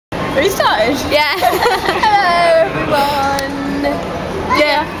Are you started? Yeah. Hello everyone.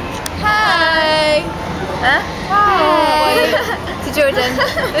 Yeah. Hi. Huh? Hi. To Jordan.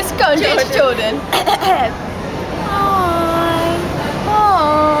 Let's go and do it to Jordan. Hi.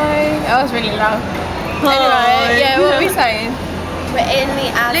 Hi. That was really loud. Anyway, yeah, what are we saying? We're in the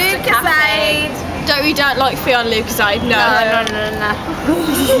Asda Cafe. We don't like Fiona Lucasade, no.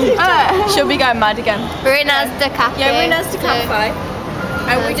 No. She'll be going mad again. We're in Asda Cafe. Yeah, we're in Asda Cafe.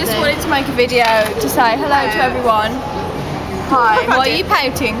 And we just wanted to make a video to say hello to everyone. Hi. Why are you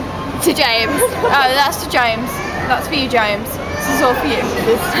pouting? To James. Oh, that's to James. That's for you, James. This is all for you.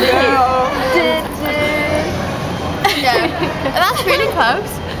 This is for you. Yeah. That's really close.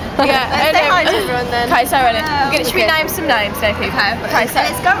 Yeah. Let's say hi to everyone then. Okay, so should we name some names now, people? Okay, so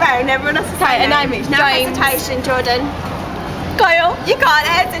let's go round. Everyone has to say a name each. No James. hesitation, Jordan. Kyle. You can't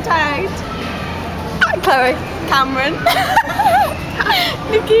hesitate. Chloe. Cameron.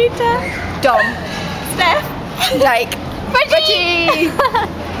 Nikita. Dom. Steph. Jake. Reggie.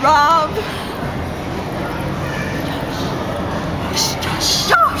 Rob.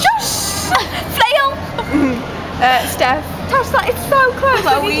 Flail. Steph. Gosh, that is so close.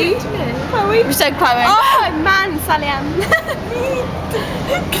 Chloe. Chloe. We said Chloe. Oh man, Sally Ann.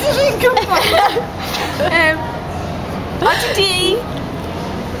 Auntie D.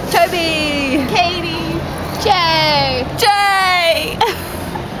 Toby. Katie. Jay.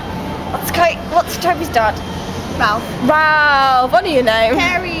 What's Toby's dad? Ralph. Ralph. What are your name?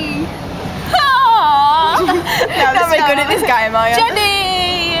 Carrie. Aww. Not very good at this game, are you?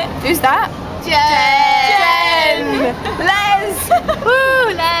 Jenny. Who's that? Jen. Les.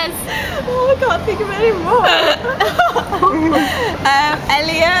 Woo, Les. Oh, I can't think of any more.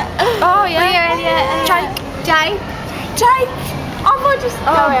 Elliot. Oh yeah. Elliot. Jake. I just.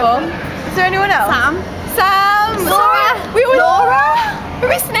 Oh, is there anyone else? Sam. Laura. Laura. We're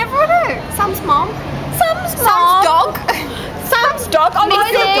missing everyone out. Sam's mom. Sam's dog. Sam's dog. Oh,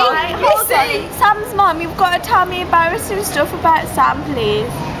 Missy. Sam's mom. You've got to tell me embarrassing stuff about Sam, please.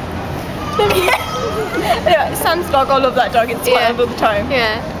 Anyway, Sam's dog. I love that dog. It's wild all the time.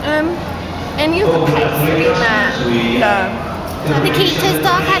 Yeah. Any other pets? No. Nikita's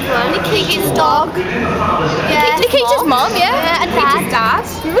dog had one. Nikita's dog. Yeah. Nikita's mom, yeah. And dad.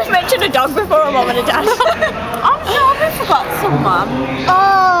 You just mentioned a dog before, a mom and a dad. I'm sure we forgot someone.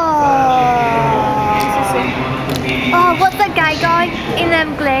 Oh, what's that gay guy in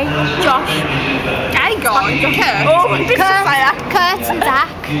Glee? Josh. Gay guy? Kurt. Oh, Kurt and Zach.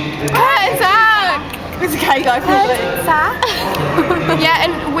 Kurt and Zach. There's a gay guy called Zach. Yeah,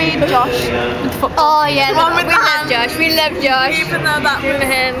 and weird Josh with football. Oh yeah, we love Josh. We love Josh. Even though that was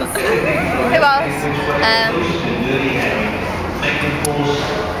him. Who else?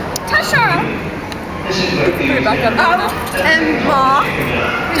 Tasha. Put it back on. Mark.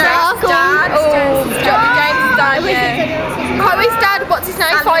 James' dad. James' dad, yeah. Chloe's dad, what's his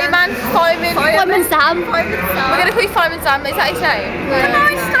name? Fireman Sam. We're going to call you Fireman Sam, is that his name?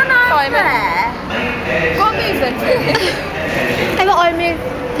 Nice stand over there. Go on, move then. I move.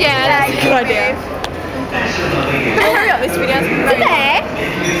 Yeah, that's a good idea. Hurry up, this video. Today.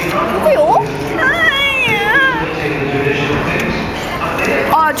 We all.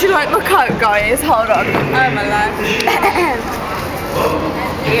 Oh, do you like my coat, guys? Hold on. Oh my life.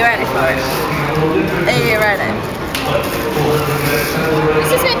 Are you ready, folks? Are you ready?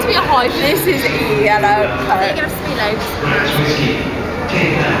 This is meant to be a high. This is a yellow coat. You're gonna see loads.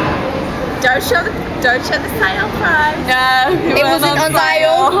 Don't show the sale price. No, It wasn't on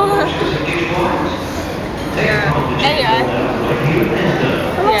sale. Anyway.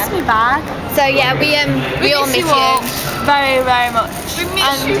 I lost my bag. So yeah, we all miss you. Very, very much. We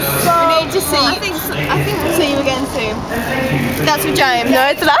miss you so much. We need to see. I think we'll see you again soon. That's for James. No,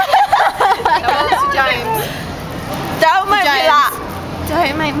 it's not. That's for James. Don't make me laugh.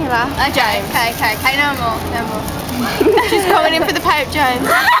 Don't make me laugh. James. Okay, no more. She's coming in for the Pope, James.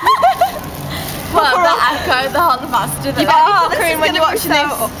 Well, the echo, the whole faster. You better be puckering when you're watching this.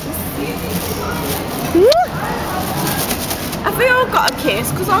 I think I've got a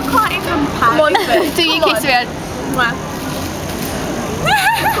kiss because I can't even pass. Do you kiss me?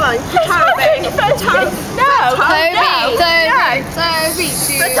 Come on, Toby. No.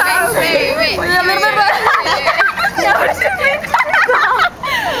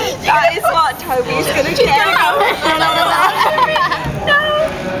 That is what Toby's going to do. No.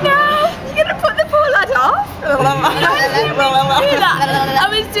 You're going to put the poor lad off? I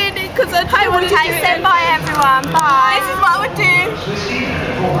was doing it because I wanted to do it. Bye everyone. Bye. This is what I would do.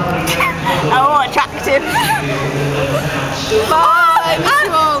 Oh, attractive. Bye.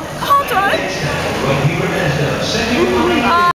 Hold on.